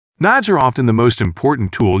Knives are often the most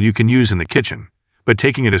important tool you can use in the kitchen, but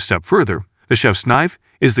taking it a step further, the chef's knife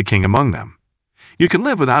is the king among them. You can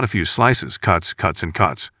live without a few slices, cuts, and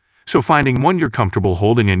cuts, so finding one you're comfortable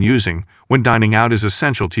holding and using when dining out is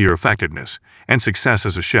essential to your effectiveness and success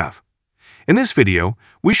as a chef. In this video,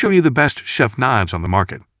 we show you the best chef knives on the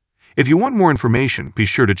market. If you want more information, be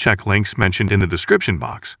sure to check links mentioned in the description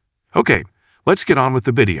box. Okay, let's get on with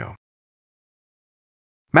the video.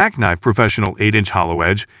 Mac Knife Professional 8-inch Hollow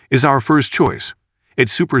Edge is our first choice.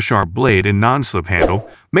 Its super sharp blade and non-slip handle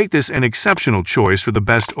make this an exceptional choice for the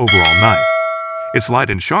best overall knife. It's light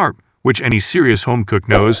and sharp, which any serious home cook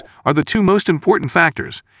knows are the two most important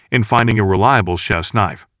factors in finding a reliable chef's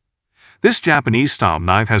knife. This Japanese-style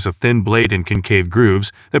knife has a thin blade and concave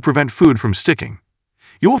grooves that prevent food from sticking.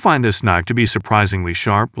 You will find this knife to be surprisingly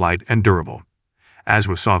sharp, light, and durable. As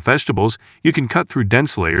with soft vegetables, you can cut through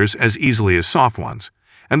dense layers as easily as soft ones,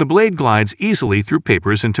 and the blade glides easily through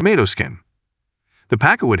papers and tomato skin. The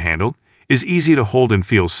packawood handle is easy to hold and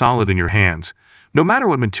feels solid in your hands, no matter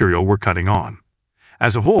what material we're cutting on.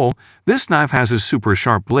 As a whole, this knife has a super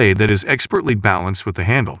sharp blade that is expertly balanced with the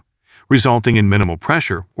handle, resulting in minimal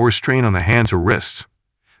pressure or strain on the hands or wrists.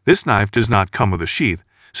 This knife does not come with a sheath,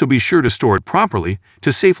 so be sure to store it properly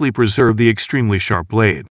to safely preserve the extremely sharp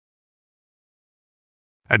blade.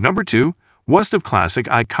 At number 2, WÜSTHOF Classic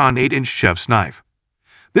IKON 8-inch Chef's Knife.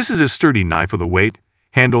 This is a sturdy knife with a weight,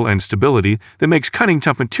 handle, and stability that makes cutting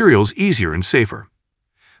tough materials easier and safer.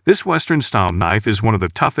 This Western-style knife is one of the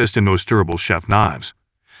toughest and most durable chef knives.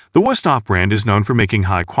 The WÜSTHOF brand is known for making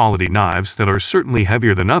high-quality knives that are certainly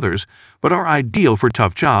heavier than others, but are ideal for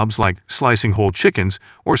tough jobs like slicing whole chickens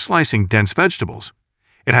or slicing dense vegetables.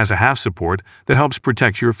 It has a half support that helps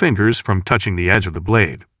protect your fingers from touching the edge of the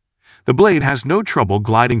blade. The blade has no trouble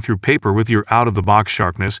gliding through paper with your out-of-the-box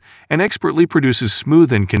sharpness and expertly produces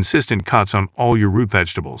smooth and consistent cuts on all your root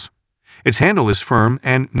vegetables. Its handle is firm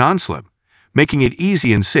and non-slip, making it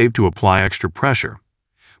easy and safe to apply extra pressure.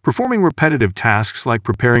 Performing repetitive tasks like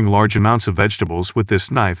preparing large amounts of vegetables with this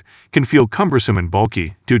knife can feel cumbersome and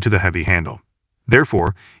bulky due to the heavy handle.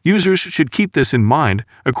 Therefore, users should keep this in mind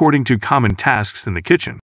according to common tasks in the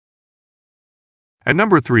kitchen. At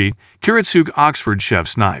number 3, Shun Oxford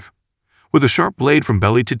Chef's Knife. With a sharp blade from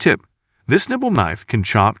belly to tip, this nimble knife can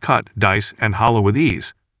chop, cut, dice, and hollow with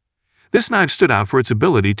ease. This knife stood out for its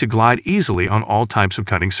ability to glide easily on all types of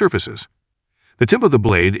cutting surfaces. The tip of the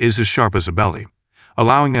blade is as sharp as a belly,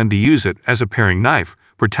 allowing them to use it as a paring knife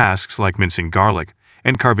for tasks like mincing garlic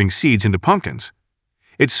and carving seeds into pumpkins.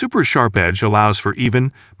 Its super sharp edge allows for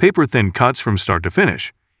even, paper-thin cuts from start to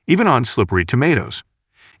finish, even on slippery tomatoes.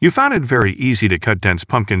 You found it very easy to cut dense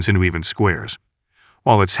pumpkins into even squares.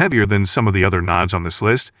 While it's heavier than some of the other knives on this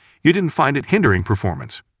list, you didn't find it hindering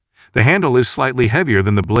performance. The handle is slightly heavier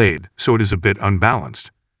than the blade, so it is a bit unbalanced.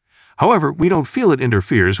 However, we don't feel it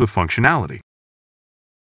interferes with functionality.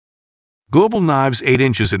 Global Knives 8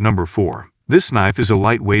 inches at number 4. This knife is a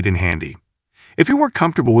lightweight and handy. If you are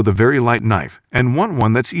comfortable with a very light knife and want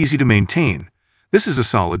one that's easy to maintain, this is a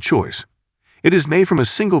solid choice. It is made from a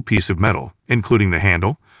single piece of metal, including the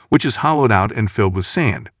handle, which is hollowed out and filled with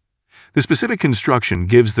sand. The specific construction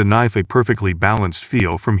gives the knife a perfectly balanced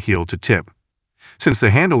feel from heel to tip. Since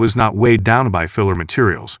the handle is not weighed down by filler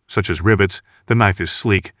materials, such as rivets, the knife is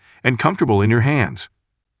sleek and comfortable in your hands.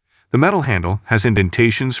 The metal handle has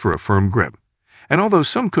indentations for a firm grip, and although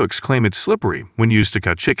some cooks claim it's slippery when used to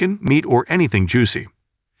cut chicken, meat, or anything juicy.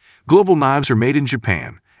 Global knives are made in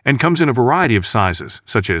Japan and comes in a variety of sizes,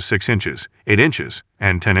 such as 6 inches, 8 inches,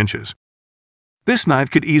 and 10 inches. This knife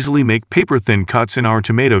could easily make paper-thin cuts in our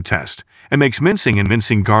tomato test and makes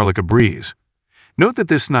mincing garlic a breeze. Note that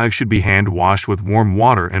this knife should be hand-washed with warm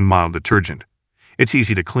water and mild detergent. It's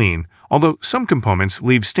easy to clean, although some components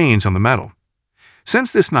leave stains on the metal.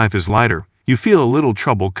 Since this knife is lighter, you feel a little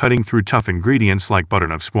trouble cutting through tough ingredients like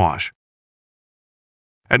butternut squash.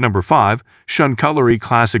 At number 5, Shun Cutlery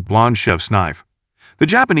Classic Blonde Chef's Knife. The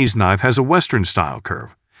Japanese knife has a Western-style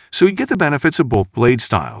curve, so you get the benefits of both blade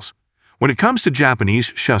styles. When it comes to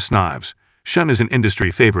Japanese chef's knives, Shun is an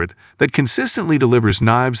industry favorite that consistently delivers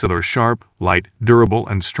knives that are sharp, light, durable,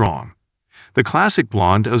 and strong. The classic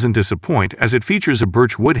blonde doesn't disappoint as it features a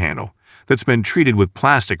birch wood handle that's been treated with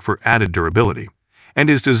plastic for added durability and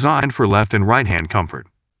is designed for left and right-hand comfort.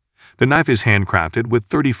 The knife is handcrafted with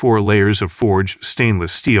 34 layers of forged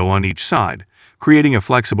stainless steel on each side, creating a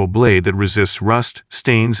flexible blade that resists rust,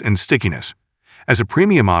 stains, and stickiness. As a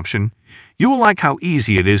premium option, you will like how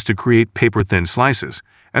easy it is to create paper-thin slices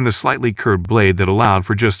and the slightly curved blade that allowed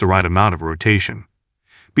for just the right amount of rotation.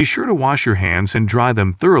 Be sure to wash your hands and dry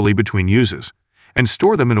them thoroughly between uses, and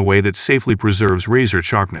store them in a way that safely preserves razor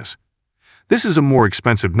sharpness. This is a more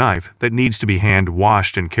expensive knife that needs to be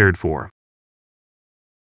hand-washed and cared for.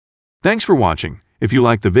 Thanks for watching. If you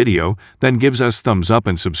like the video, then give us thumbs up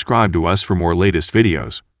and subscribe to us for more latest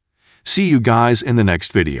videos. See you guys in the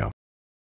next video.